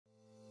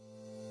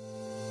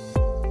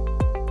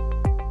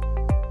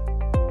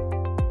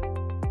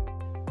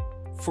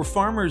For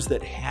farmers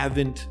that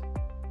haven't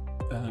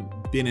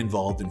been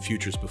involved in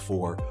futures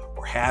before,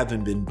 or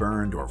haven't been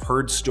burned, or have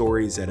heard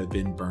stories that have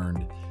been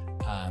burned,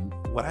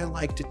 what I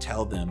like to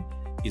tell them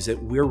is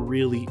that we're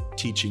really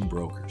teaching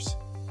brokers.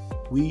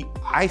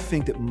 I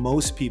think that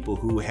most people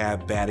who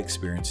have bad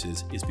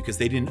experiences is because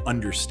they didn't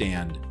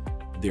understand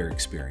their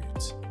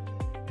experience.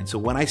 And so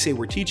when I say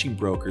we're teaching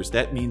brokers,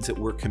 that means that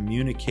we're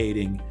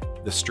communicating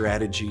the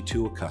strategy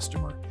to a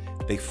customer.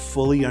 They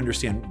fully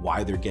understand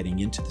why they're getting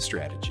into the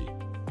strategy.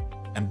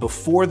 And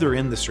before they're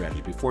in the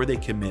strategy, before they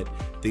commit,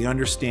 they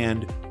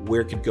understand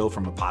where it could go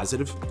from a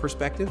positive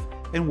perspective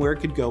and where it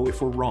could go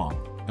if we're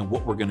wrong and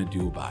what we're going to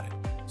do about it.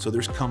 So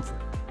there's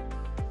comfort.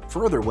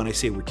 Further, when I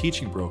say we're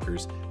teaching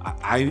brokers,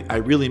 I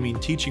really mean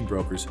teaching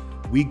brokers.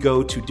 We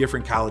go to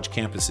different college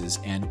campuses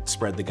and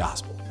spread the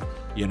gospel.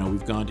 You know,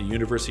 we've gone to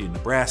University of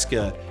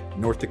Nebraska,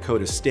 North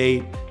Dakota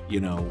State,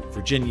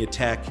 Virginia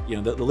Tech,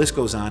 the list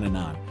goes on and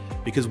on.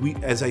 Because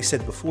as I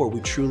said before, we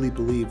truly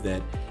believe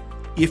that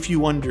if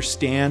you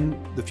understand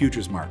the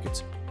futures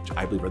markets, which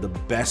I believe are the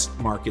best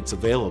markets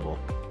available,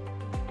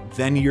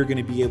 then you're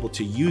going to be able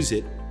to use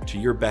it to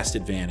your best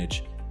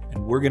advantage.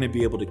 And we're going to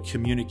be able to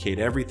communicate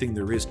everything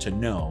there is to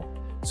know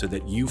so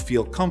that you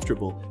feel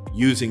comfortable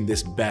using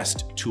this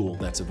best tool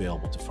that's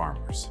available to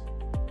farmers.